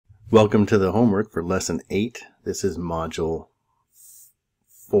Welcome to the homework for Lesson 8. This is Module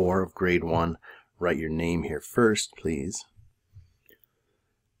 4 of Grade 1. Write your name here first, please.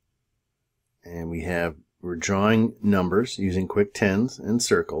 And we're drawing numbers using quick tens and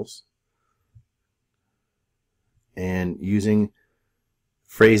circles. And using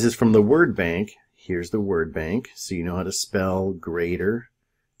phrases from the word bank. Here's the word bank, so you know how to spell greater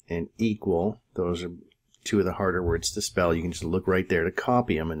and equal. Those are two of the harder words to spell. You can just look right there to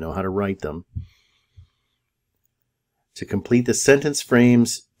copy them and know how to write them. To complete the sentence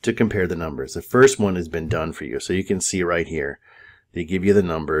frames to compare the numbers. The first one has been done for you, so you can see right here. They give you the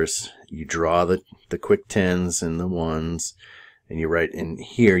numbers. You draw the quick tens and the ones, and you write, and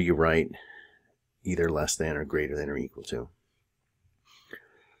here you write either less than or greater than or equal to.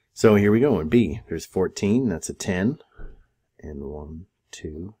 So here we go in B. There's 14, that's a 10, and 1,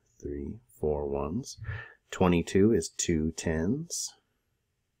 2, 3, 4 ones. 22 is 2 tens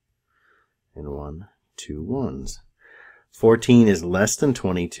and 1, 2 ones. 14 is less than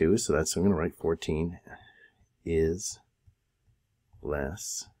 22, so I'm going to write 14 is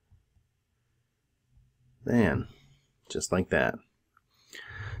less than, just like that.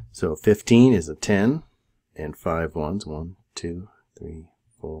 So 15 is a 10 and 5 ones. 1, 2, 3,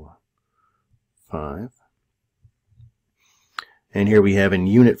 4, 5. And here we have in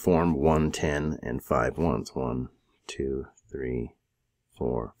unit form 1, 10, and 5 ones. 1, 2, 3,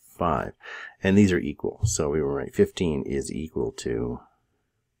 4, 5. And these are equal. So we will write 15 is equal to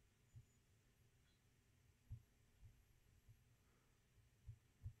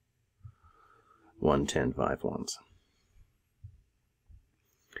 1, 10, 5 ones.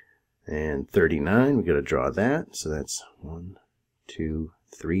 And 39, we've got to draw that. So that's 1, 2,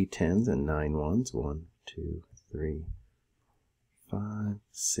 3 tens and 9 ones. 1, 2, 3, 5,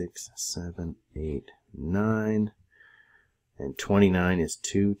 6, 7, 8, 9, and 29 is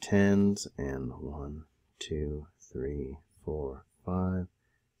 2 tens and 1, 2, 3, 4, 5,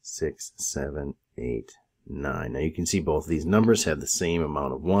 6, 7, 8, 9. Now you can see both of these numbers have the same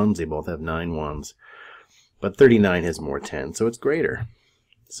amount of ones. They both have 9 ones, but 39 has more tens, so it's greater.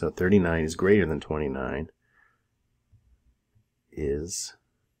 So 39 is greater than 29 is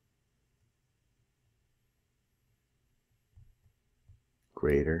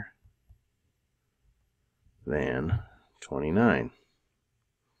greater than 29.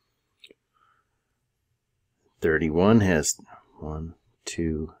 31 has 1,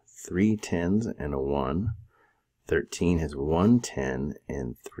 2, 3 tens and a 1. 13 has 1 10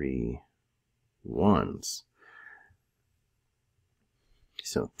 and 3 ones.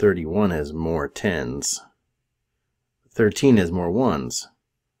 So 31 has more tens. 13 has more ones.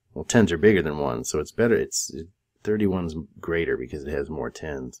 Well, tens are bigger than ones, so it's better. 31's greater because it has more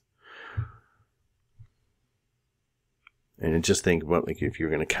tens. And just think about, like, if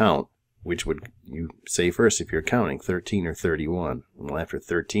you're going to count, which would you say first if you're counting, 13 or 31? Well, after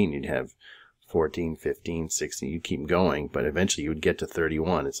 13 you'd have 14, 15, 16, you'd keep going, but eventually you would get to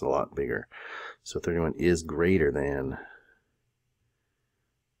 31. It's a lot bigger. So 31 is greater than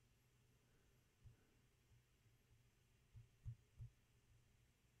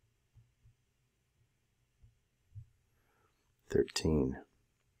 13.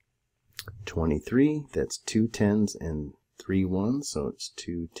 23, that's 2 tens and 3 ones, so it's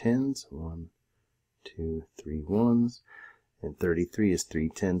 2 tens, 1, 2, 3 ones, and 33 is 3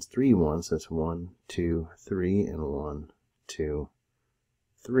 tens, 3 ones, that's 1, 2, 3, and 1, 2,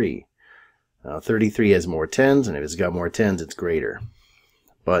 3. 33 has more tens, and if it's got more tens, it's greater.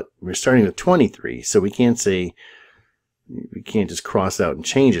 But we're starting with 23, so we can't just cross out and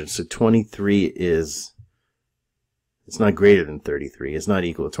change it. So 23 is, it's not greater than 33. It's not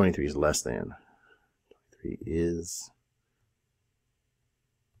equal to 23. Is less than. 23 is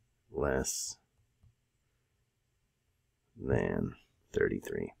less than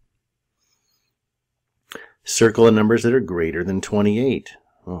 33. Circle the numbers that are greater than 28.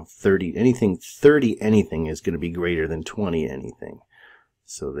 Well, 30 anything is going to be greater than 20 anything.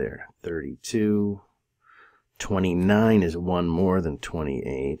 So there, 32. 29 is 1 more than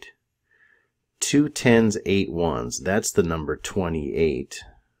 28. 2 tens, 8 ones. That's the number 28.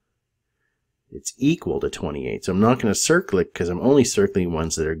 It's equal to 28. So I'm not going to circle it because I'm only circling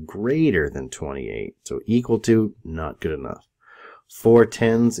ones that are greater than 28. So equal to, not good enough. 4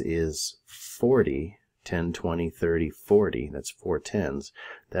 tens is 40. 10, 20, 30, 40. That's 4 tens.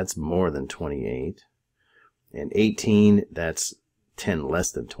 That's more than 28. And 18, that's 10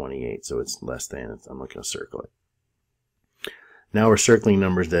 less than 28. So it's less than. I'm not going to circle it. Now we're circling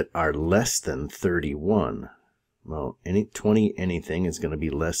numbers that are less than 31. Well, 20 anything is going to be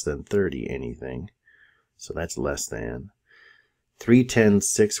less than 30 anything. So that's less than. 3 tens,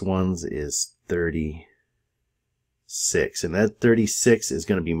 6 ones is 36. And that 36 is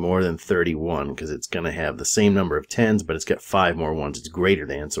going to be more than 31 because it's going to have the same number of tens, but it's got 5 more ones. It's greater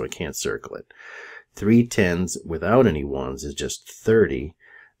than, so I can't circle it. 3 tens without any ones is just 30.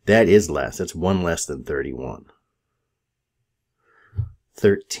 That is less. That's 1 less than 31.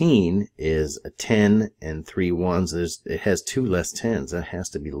 13 is a 10 and 3 ones. It has 2 less tens. That has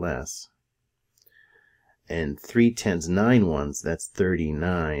to be less. And 3 tens, 9 ones, that's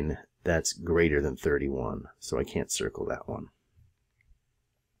 39. That's greater than 31. So I can't circle that one.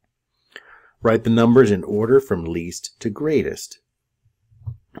 Write the numbers in order from least to greatest.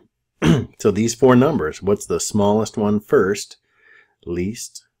 So these 4 numbers, what's the smallest one first?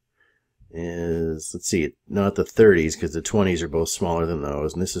 Least is, let's see, not the 30s because the 20s are both smaller than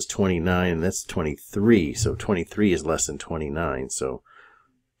those. And this is 29 and that's 23. So 23 is less than 29. So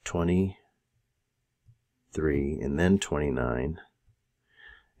 23 and then 29.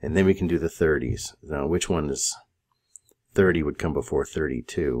 And then we can do the 30s. Now which one is 30 would come before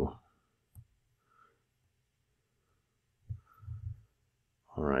 32?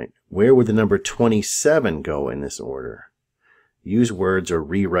 Alright, where would the number 27 go in this order? Use words or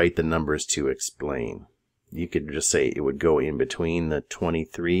rewrite the numbers to explain. You could just say it would go in between the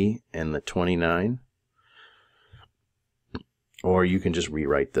 23 and the 29. Or you can just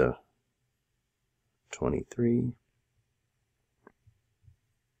rewrite the 23.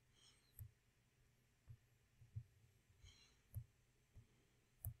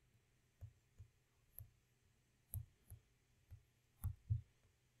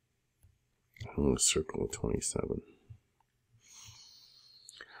 I'm going to circle 27.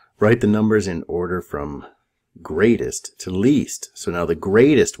 Write the numbers in order from greatest to least. So now the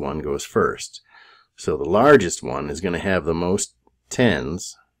greatest one goes first. So the largest one is going to have the most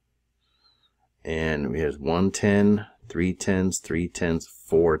tens. And we have 1 10, 3 tens, 3 tens,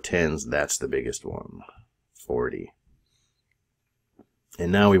 4 tens. That's the biggest one, 40.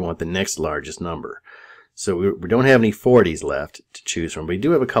 And now we want the next largest number. So we don't have any 40s left to choose from, but we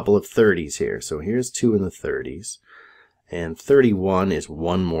do have a couple of 30s here. So here's 2 in the 30s. And 31 is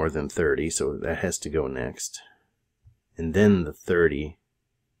 1 more than 30, so that has to go next. And then the 30.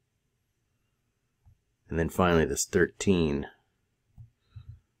 And then finally this 13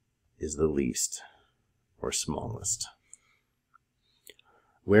 is the least or smallest.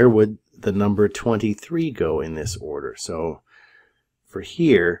 Where would the number 23 go in this order? So for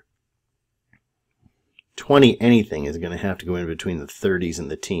here, 20 anything is going to have to go in between the 30s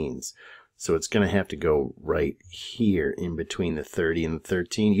and the teens. So it's going to have to go right here in between the 30 and the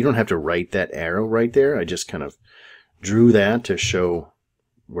 13. You don't have to write that arrow right there. I just kind of drew that to show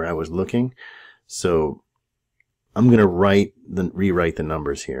where I was looking. So I'm going to rewrite the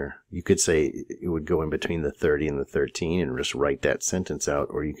numbers here. You could say it would go in between the 30 and the 13 and just write that sentence out,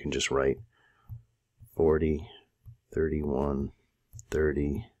 or you can just write 40, 31,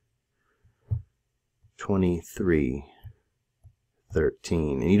 30, 23,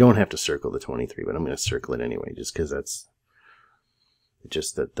 13. And you don't have to circle the 23, but I'm going to circle it anyway, just because that's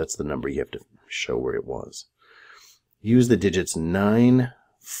the number you have to show where it was. Use the digits 9,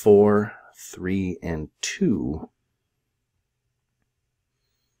 4, 3, and 2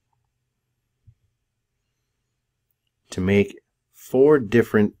 to make 4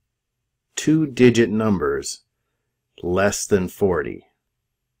 different 2-digit numbers less than 40.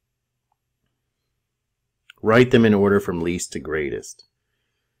 Write them in order from least to greatest.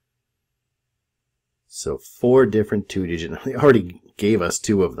 So 4 different 2-digit, they already gave us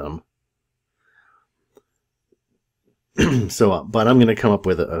 2 of them. So, but I'm going to come up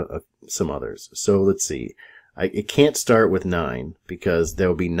with some others. So let's see. It can't start with 9 because there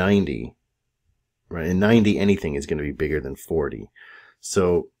will be 90. Right? And 90 anything is going to be bigger than 40.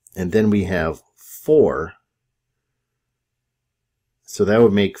 So, and then we have 4. So that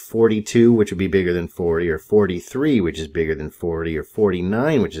would make 42, which would be bigger than 40, or 43, which is bigger than 40, or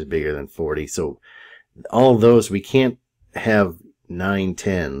 49, which is bigger than 40. So all those, we can't have 9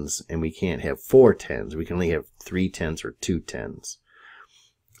 tens, and we can't have 4 tens. We can only have 3 tens or 2 tens.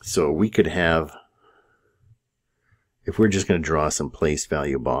 So we could have, if we're just going to draw some place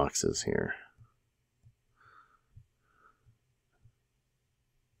value boxes here.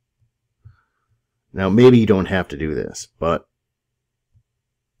 Now maybe you don't have to do this, but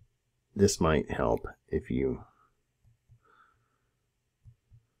this might help if you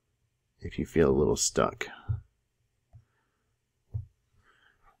feel a little stuck.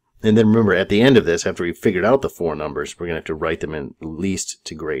 And then remember, at the end of this, after we've figured out the 4 numbers, we're going to have to write them in least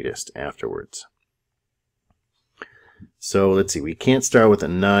to greatest afterwards. So let's see, we can't start with a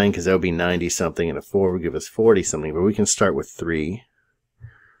 9 because that would be 90 something, and a 4 would give us 40 something, but we can start with 3.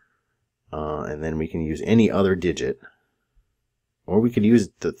 And then we can use any other digit. Or we could use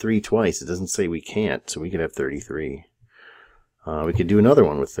the 3 twice. It doesn't say we can't, so we could have 33. We could do another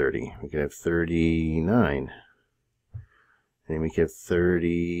one with 30. We could have 39. And we could have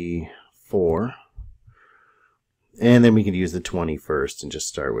 34. And then we could use the 20 first and just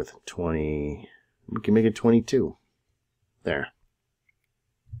start with 20. We can make it 22. There.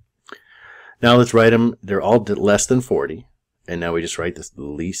 Now let's write them. They're all less than 40. And now we just write this the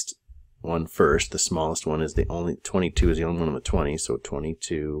least one first. The smallest one is the only, 22 is the only one on the 20. So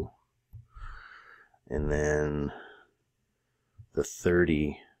 22. And then the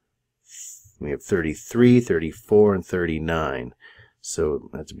 30. We have 33, 34, and 39. So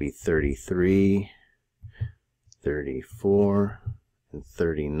that would be 33, 34, and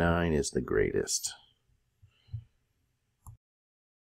 39 is the greatest.